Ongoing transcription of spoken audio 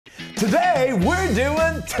Today, we're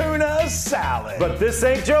doing tuna salad. But this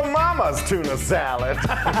ain't your mama's tuna salad.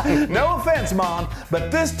 No offense, Mom, but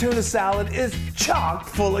this tuna salad is chock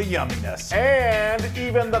full of yumminess. And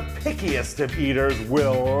even the pickiest of eaters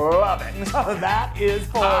will love it. That is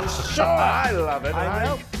for sure. I love it. I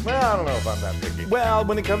know. Well, I don't know if I'm that picky. Well,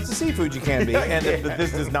 when it comes to seafood, you can be. And if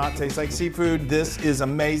this does not taste like seafood, this is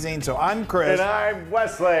amazing. So I'm Chris. And I'm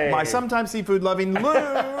Wesley. My sometimes seafood-loving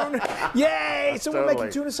Loon. Yay! So we're Totally. making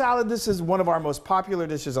tuna salad. This is one of our most popular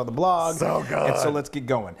dishes on the blog. So good. And so let's get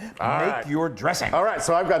going. Make your dressing. All right,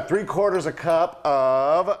 so I've got 3/4 a cup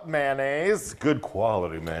of mayonnaise. Good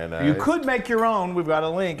quality mayonnaise. You could make your own. We've got a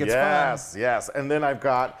link. It's Yes, yes. And then I've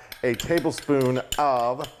got a tablespoon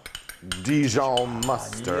of Dijon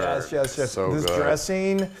mustard. Yes. So this good.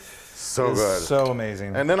 dressing So is good. so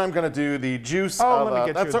amazing. And then I'm going to do the juice Oh, of let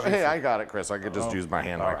me get you a Hey, juicer. I got it, Chris. I could just use my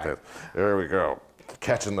hand all like right. this. There we go.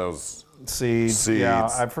 Catching those. Seeds. Yeah,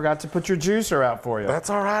 I forgot to put your juicer out for you.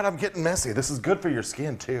 That's all right. I'm getting messy. This is good for your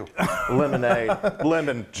skin, too. Lemonade.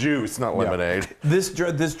 Lemon juice, not lemonade. This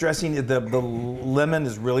dressing, the lemon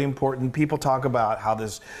is really important. People talk about how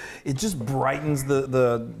it just brightens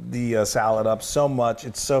the salad up so much.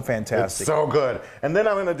 It's so fantastic. It's so good. And then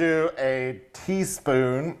I'm going to do a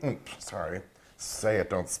teaspoon, say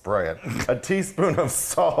it, don't spray it, a teaspoon of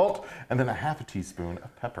salt, and then a half a teaspoon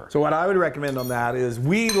of pepper. So what I would recommend on that is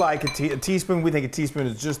we like a teaspoon. We think a teaspoon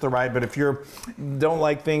is just the right, but if you don't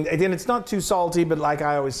like things, again, it's not too salty, but like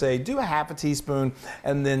I always say, do a half a teaspoon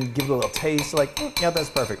and then give it a little taste. Like, yeah, that's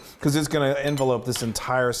perfect, because it's going to envelope this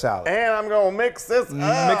entire salad. And I'm going to mix this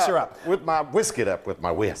up. Mix her up. Whisk it up with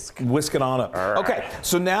my whisk. Whisk it on up. All right. Okay,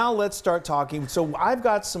 so now let's start talking. So I've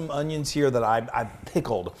got some onions here that I've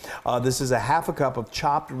pickled. This is a half a cup of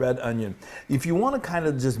chopped red onion. If you want to kind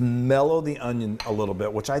of just mellow the onion a little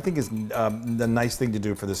bit, which I think is the nice thing to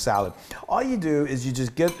do for the salad, all you do is you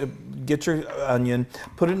just get your onion,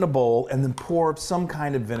 put it in a bowl, and then pour some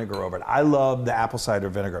kind of vinegar over it. I love the apple cider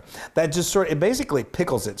vinegar. That just it basically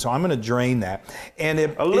pickles it. So I'm going to drain that. And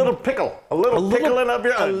A little pickling of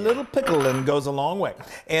your onion. A little pickling goes a long way.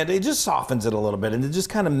 And it just softens it a little bit, and it just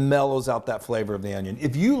kind of mellows out that flavor of the onion.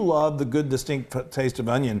 If you love the good, distinct taste of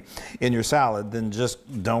onion in your salad, then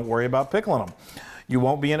just don't worry about pickling them. You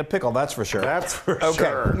won't be in a pickle, that's for sure. That's for sure.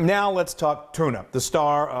 sure. Now let's talk tuna, the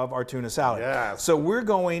star of our tuna salad. Yes. So we're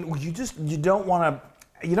going, you don't want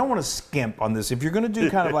to skimp on this. If you're going to do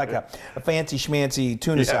kind of like a fancy schmancy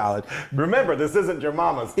tuna salad. Remember, this isn't your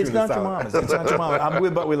mama's tuna salad. It's not your mama's. It's not your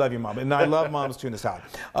mama's. But we love your mom. And I love mom's tuna salad.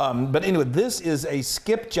 But anyway, this is a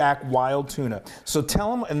skipjack wild tuna. So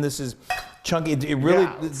tell them, and this is chunky. It really,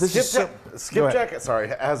 this is so... Skipjack,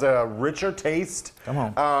 has a richer taste. Come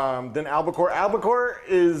on. Than albacore. Albacore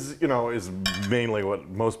is mainly what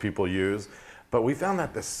most people use. But we found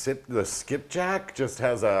that the skipjack just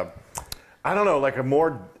has like a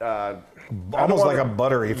more almost like a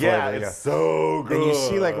buttery flavor. Yeah, it's so good. And you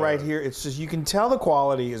see, like right here, it's just, you can tell the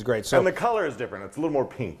quality is great. So, and the color is different. It's a little more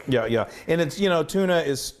pink. Yeah. And it's, tuna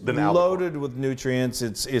is loaded with nutrients.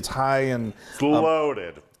 It's high in... It's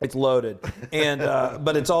loaded. It's loaded, and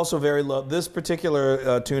but it's also very low. This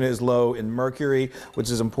particular tuna is low in mercury, which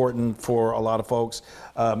is important for a lot of folks.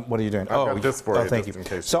 What are you doing? I've got this for you. Thank you. In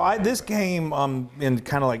case so this came in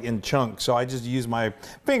kind of like in chunks. So I just use my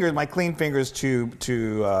fingers, my clean fingers, to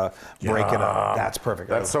break it up. That's perfect.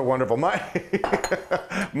 That's so wonderful. My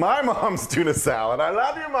mom's tuna salad. I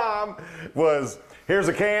love you, Mom. Was here's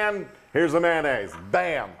a can. Here's the mayonnaise.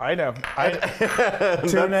 Bam. I know.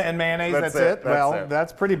 Tuna and mayonnaise, that's it?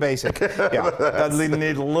 That's pretty basic. Yeah.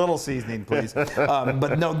 Need a little seasoning, please.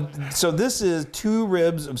 But no, so this is 2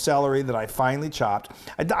 ribs of celery that I finely chopped.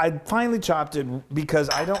 I finely chopped it because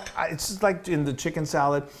it's just like in the chicken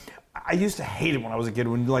salad. I used to hate it when I was a kid,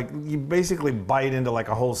 when you basically bite into like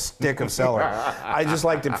a whole stick of celery. I just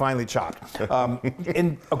liked it finely chopped.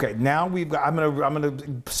 Okay, now we've got. I'm gonna.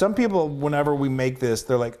 Some people, whenever we make this,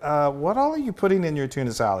 they're like, "What all are you putting in your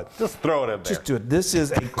tuna salad?" Just throw it in there. Just do it. This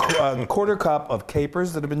is a 1/4 cup of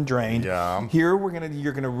capers that have been drained. Yeah. Here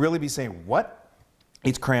you're gonna really be saying, "What?"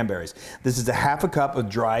 It's cranberries. This is a half a cup of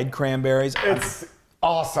dried cranberries. It's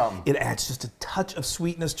awesome. It adds just a touch of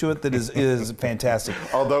sweetness to it that is fantastic.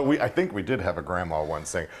 Although I think we did have a grandma once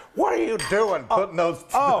saying, "What are you doing putting those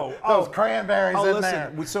cranberries in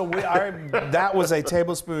there?" So that was a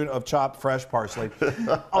tablespoon of chopped fresh parsley.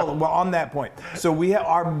 On that point. So we have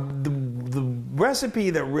the recipe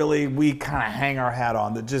that really we kind of hang our hat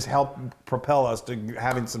on that just helped propel us to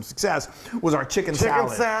having some success was our chicken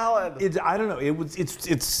salad. I don't know.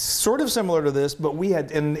 It's sort of similar to this, but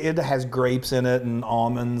it has grapes in it and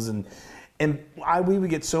almonds and And we would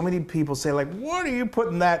get so many people say, like, what are you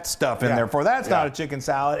putting that stuff in there for? That's not a chicken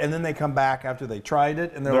salad. And then they come back after they tried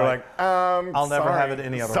it, and they're like, I'll never have it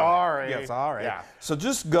any other way. Sorry. Yeah, sorry. Yeah. So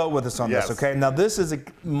just go with us on this, okay? Now, this is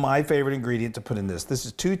my favorite ingredient to put in this. This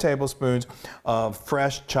is 2 tablespoons of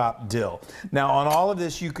fresh chopped dill. Now, on all of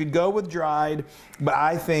this, you could go with dried, but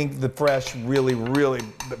I think the fresh really, really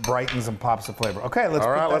brightens and pops the flavor. Okay,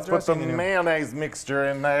 let's put the mayonnaise mixture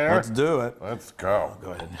in there. Let's do it. Let's go.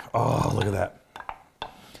 Go ahead. Oh, look at that.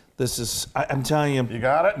 This is, I'm telling you. You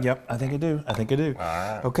got it? Yep, I think I do. I think I do. All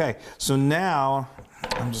right. Okay, so now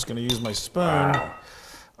I'm just going to use my spoon. Wow.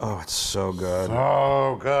 Oh, it's so good.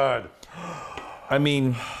 So good. I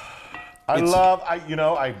mean,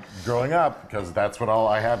 growing up, because that's what all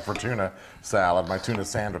I had for tuna salad. My tuna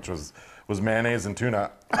sandwich was mayonnaise and tuna.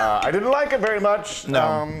 I didn't like it very much.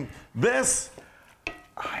 No. This,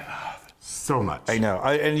 I love so much. I know.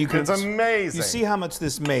 It's amazing. You see how much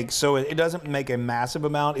this makes. So it doesn't make a massive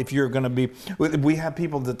amount. If you're going to be, we have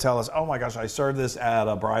people that tell us, oh my gosh, I served this at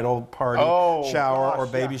a bridal party, shower, or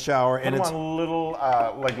baby shower, and it's on little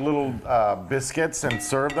biscuits and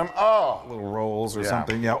serve them. Oh, little rolls or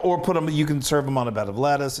something. Yeah, or put them. You can serve them on a bed of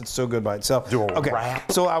lettuce. It's so good by itself. Do a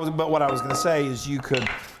wrap. So what I was going to say is you could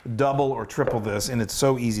double or triple this, and it's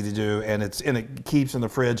so easy to do, and it keeps in the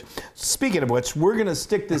fridge. Speaking of which, we're going to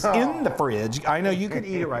stick this in the fridge. I know you could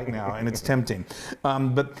eat it right now, and it's tempting,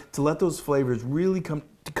 but to let those flavors really come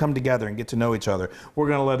together and get to know each other, we're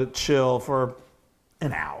going to let it chill for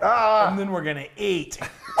an hour, and then we're going to eat.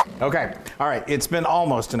 Okay, all right. It's been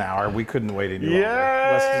almost an hour. We couldn't wait any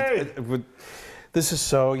longer. Yay! This is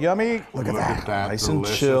so yummy. Look at that. Nice and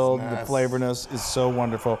chilled. The flavorness is so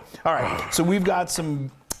wonderful. All right, so we've got some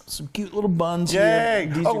cute little buns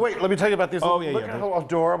here. Wait, let me tell you about these. Look at how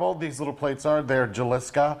adorable these little plates are. They're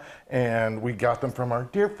Jalisca, and we got them from our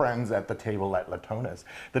dear friends at the Table at Latona's.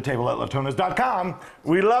 TheTableAtLatona's.com.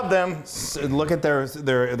 We love them. Look at their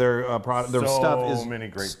product. Their stuff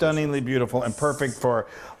is stunningly beautiful and perfect for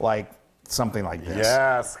something like this.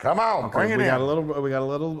 Yes, come on, bring it in. We got a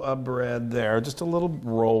little bread there, just a little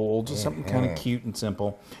roll, just something kind of cute and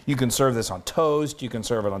simple. You can serve this on toast. You can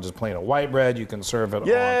serve it on just plain white bread. You can serve it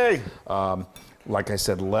on, like I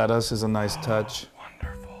said, lettuce is a nice touch.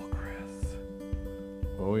 Wonderful, Chris.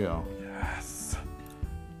 Oh yeah. Yes.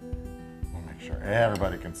 We'll make sure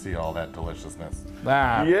everybody can see all that deliciousness.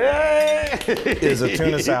 That is a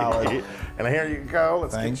tuna salad. And here you go.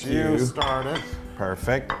 Let's get you started.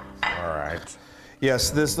 Perfect. All right.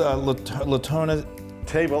 Yes, this Latona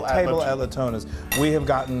Table at Latona's. We have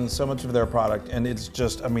gotten so much of their product, and it's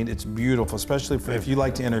just, it's beautiful, especially if you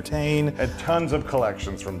like to entertain. And tons of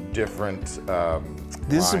collections from different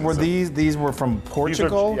These were from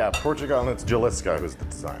Portugal? Portugal, and it's Jalisca who's the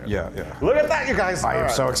designer. Yeah. Look at that, you guys. I am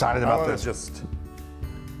so excited about this.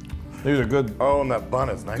 These are good. Oh, and that bun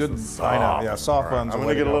is nice and soft. I know, soft buns. I'm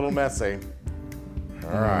going to get a little messy.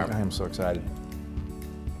 All right. I am so excited.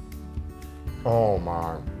 Oh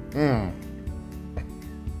my.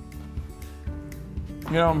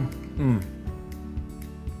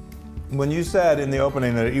 When you said in the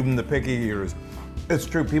opening that even the picky eaters, it's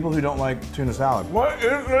true, people who don't like tuna salad. What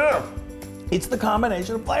is this? It's the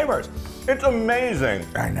combination of flavors. It's amazing.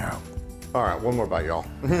 I know. All right, one more bite, y'all.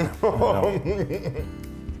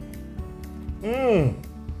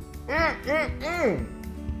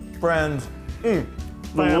 Friends,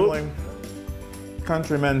 family,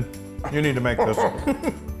 countrymen, you need to make this.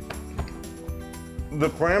 The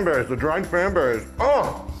cranberries, the dried cranberries.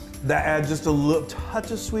 Oh! That adds just a little touch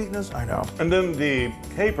of sweetness. I know. And then the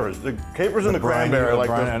capers and the cranberry, like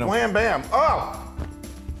this wham bam. Oh!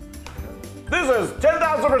 This is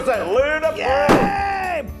 10,000% Loon up.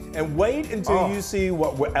 Yay! And wait until you see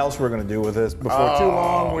what else we're going to do with this. Before too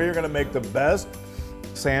long, we're going to make the best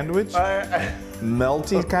sandwich,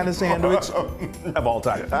 melty kind of sandwich of all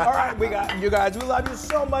time. All right, we got you guys. We love you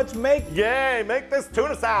so much. Make this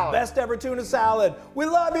tuna salad. Best ever tuna salad. We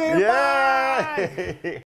love you. Yay! Bye.